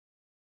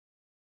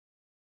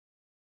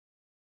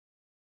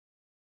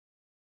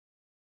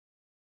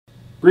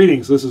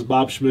Greetings, this is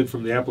Bob Schmidt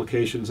from the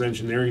Applications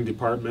Engineering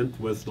Department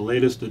with the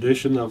latest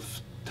edition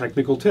of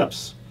Technical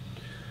Tips.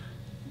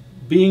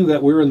 Being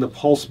that we're in the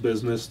pulse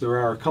business, there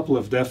are a couple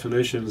of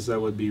definitions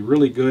that would be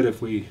really good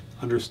if we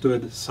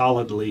understood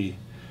solidly,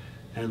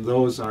 and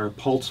those are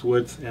pulse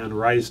width and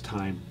rise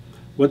time.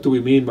 What do we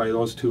mean by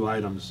those two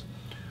items?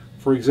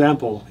 For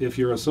example, if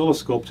your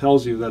oscilloscope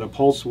tells you that a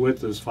pulse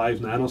width is 5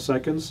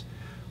 nanoseconds,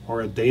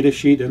 or a data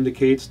sheet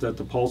indicates that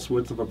the pulse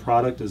width of a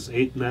product is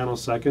 8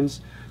 nanoseconds,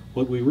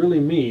 what we really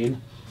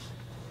mean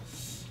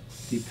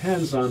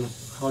depends on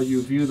how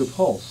you view the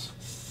pulse.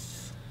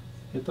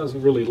 It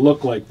doesn't really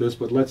look like this,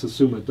 but let's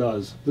assume it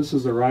does. This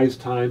is the rise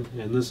time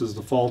and this is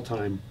the fall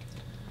time.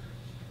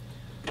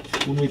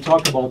 When we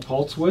talk about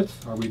pulse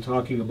width, are we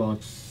talking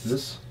about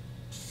this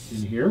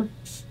in here?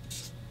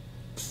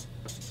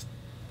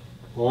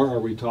 Or are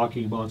we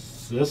talking about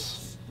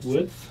this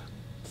width?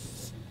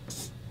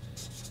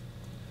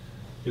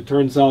 It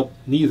turns out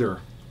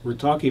neither. We're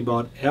talking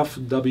about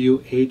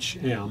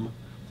FWHM,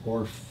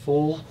 or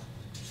full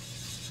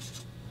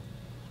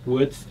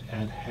width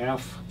at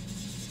half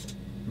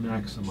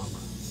maximum.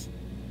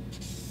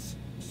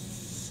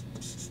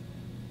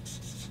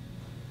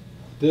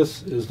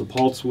 This is the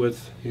pulse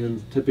width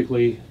in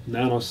typically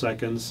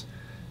nanoseconds,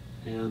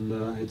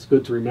 and it's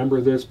good to remember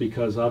this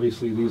because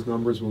obviously these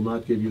numbers will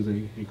not give you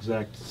the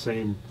exact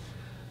same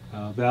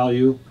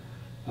value.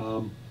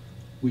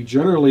 We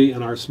generally,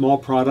 in our small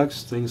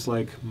products, things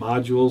like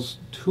modules,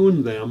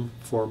 tune them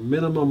for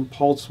minimum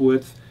pulse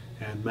width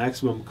and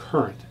maximum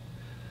current.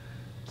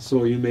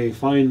 So you may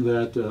find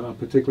that a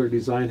particular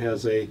design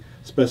has a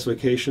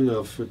specification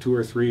of 2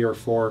 or 3 or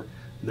 4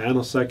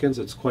 nanoseconds.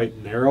 It's quite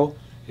narrow.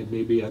 It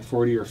may be at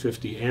 40 or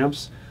 50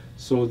 amps.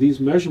 So these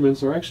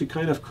measurements are actually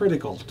kind of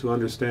critical to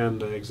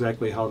understand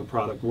exactly how the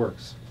product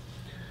works.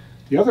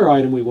 The other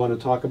item we want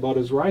to talk about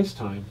is rise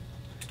time.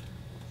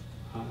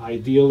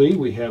 Ideally,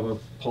 we have a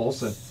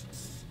pulse that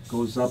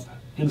goes up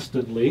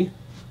instantly.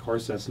 Of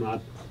course, that's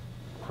not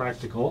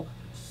practical.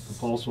 The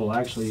pulse will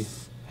actually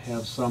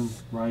have some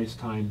rise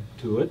time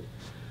to it.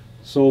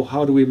 So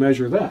how do we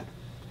measure that?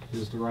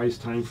 Is the rise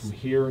time from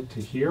here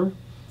to here?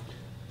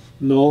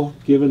 No,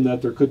 given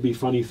that there could be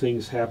funny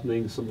things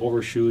happening, some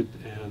overshoot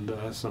and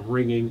some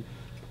ringing.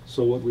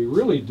 So what we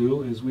really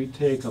do is we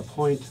take a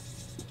point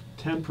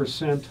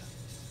 10%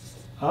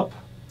 up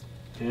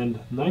and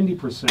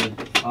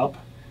 90% up,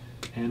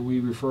 and we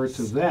refer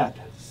to that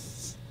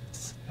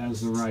as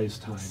the rise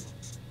time.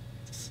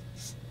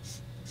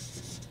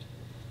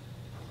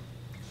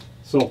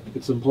 So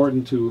it's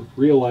important to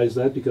realize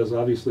that because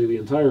obviously the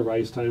entire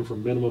rise time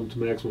from minimum to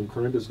maximum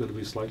current is going to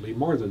be slightly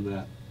more than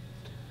that.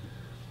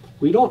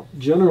 We don't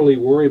generally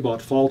worry about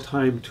fall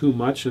time too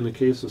much in the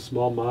case of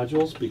small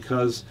modules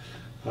because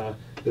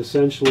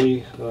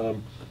essentially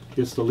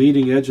it's the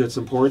leading edge that's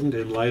important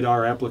in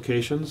LiDAR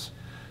applications.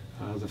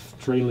 The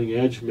trailing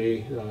edge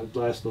may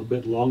last a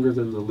bit longer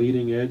than the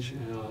leading edge,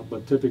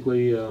 but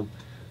typically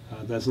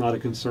that's not a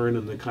concern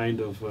in the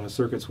kind of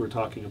circuits we're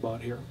talking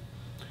about here.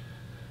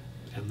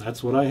 And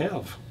that's what I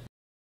have.